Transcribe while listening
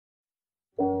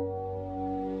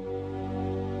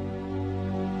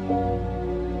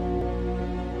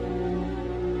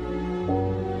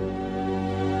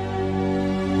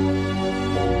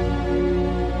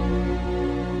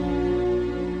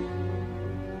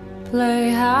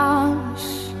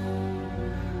playhouse,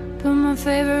 put my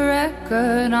favorite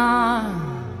record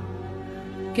on,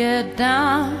 get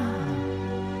down,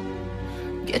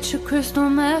 get your crystal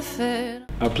method.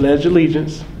 I pledge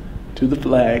allegiance to the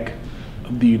flag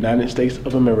of the United States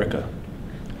of America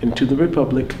and to the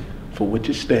republic for which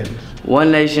it stands, one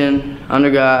nation,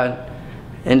 under God,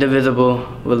 indivisible,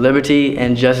 with liberty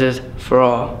and justice for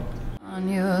all. On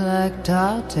you like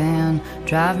Trojan,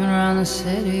 driving around the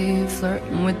city,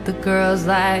 flirting with the girls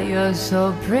like you're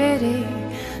so pretty.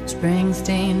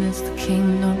 Springsteen is the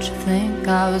king, don't you think?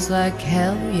 I was like,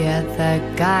 hell yeah,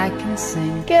 that guy can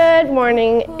sing. Good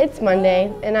morning, it's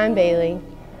Monday, and I'm Bailey.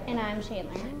 And I'm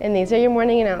Chandler. And these are your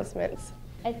morning announcements.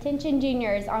 Attention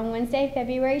juniors, on Wednesday,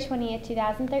 February 20th,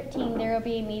 2013, there will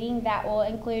be a meeting that will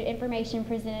include information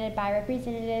presented by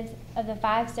representatives of the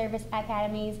 5 service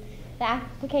academies. The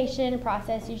application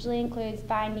process usually includes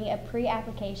finding a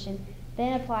pre-application,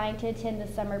 then applying to attend the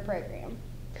summer program.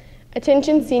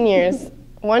 Attention seniors.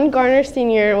 One Garner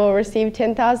senior will receive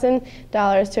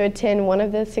 $10,000 to attend one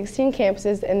of the 16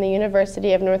 campuses in the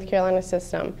University of North Carolina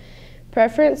system.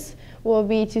 Preference will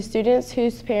be to students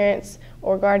whose parents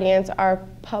or guardians are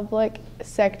public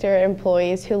sector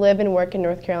employees who live and work in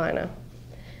North Carolina.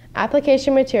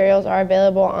 Application materials are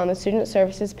available on the Student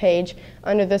Services page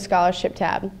under the Scholarship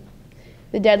tab.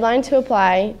 The deadline to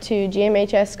apply to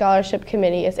GMHS Scholarship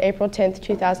Committee is April 10th,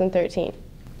 2013.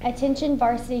 Attention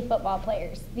varsity football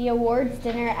players. The awards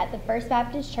dinner at the First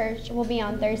Baptist Church will be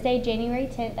on Thursday, January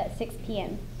 10th at 6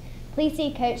 p.m. Please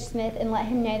see Coach Smith and let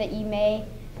him know that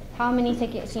how many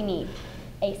tickets you need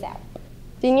ASAP.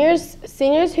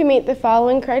 Seniors who meet the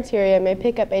following criteria may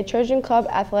pick up a Trojan Club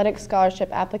Athletic Scholarship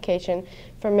application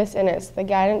from Ms. Ennis, the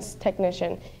guidance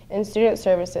technician, in Student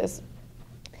Services.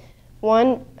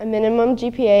 1, a minimum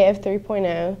GPA of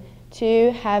 3.0.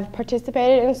 2, have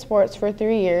participated in sports for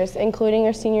 3 years, including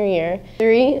your senior year.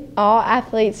 3, all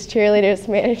athletes, cheerleaders,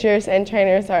 managers, and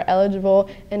trainers are eligible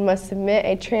and must submit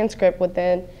a transcript with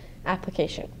the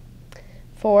application.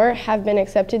 4, have been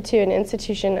accepted to an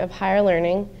institution of higher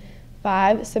learning.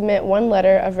 5, submit 1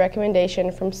 letter of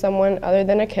recommendation from someone other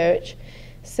than a coach.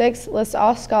 6, list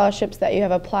all scholarships that you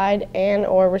have applied and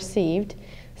or received.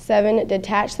 7,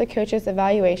 detach the coach's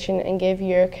evaluation and give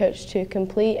your coach to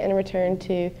complete and return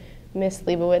to Ms.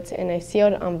 Leibowitz in a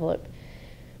sealed envelope.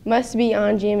 Must be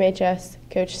on GMHS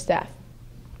coach staff.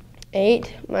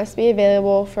 8, must be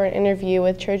available for an interview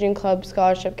with Trojan Club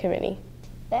Scholarship Committee.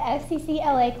 The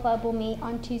FCCLA Club will meet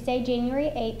on Tuesday,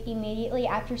 January 8th, immediately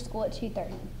after school at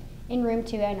 2:30 in room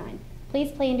 209.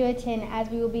 Please plan to attend as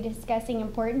we will be discussing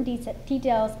important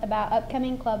details about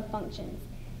upcoming club functions.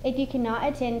 If you cannot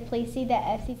attend, please see the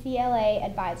FCCLA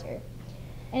advisor.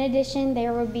 In addition,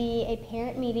 there will be a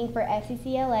parent meeting for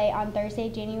FCCLA on Thursday,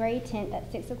 January 10th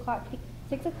at 6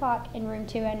 o'clock in room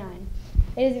 209.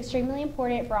 It is extremely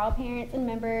important for all parents and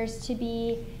members to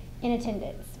be in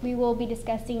attendance. We will be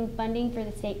discussing funding for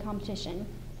the state competition.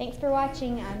 Thanks for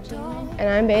watching. I'm Jean. And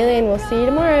I'm Bailey, and we'll see you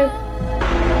tomorrow.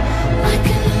 Like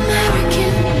an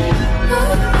American.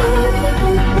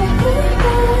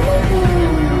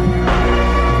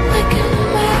 Like an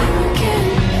American.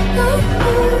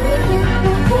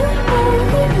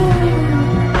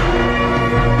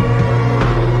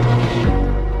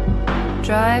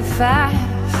 Drive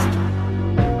fast.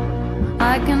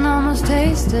 I can almost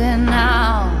taste it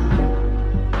now.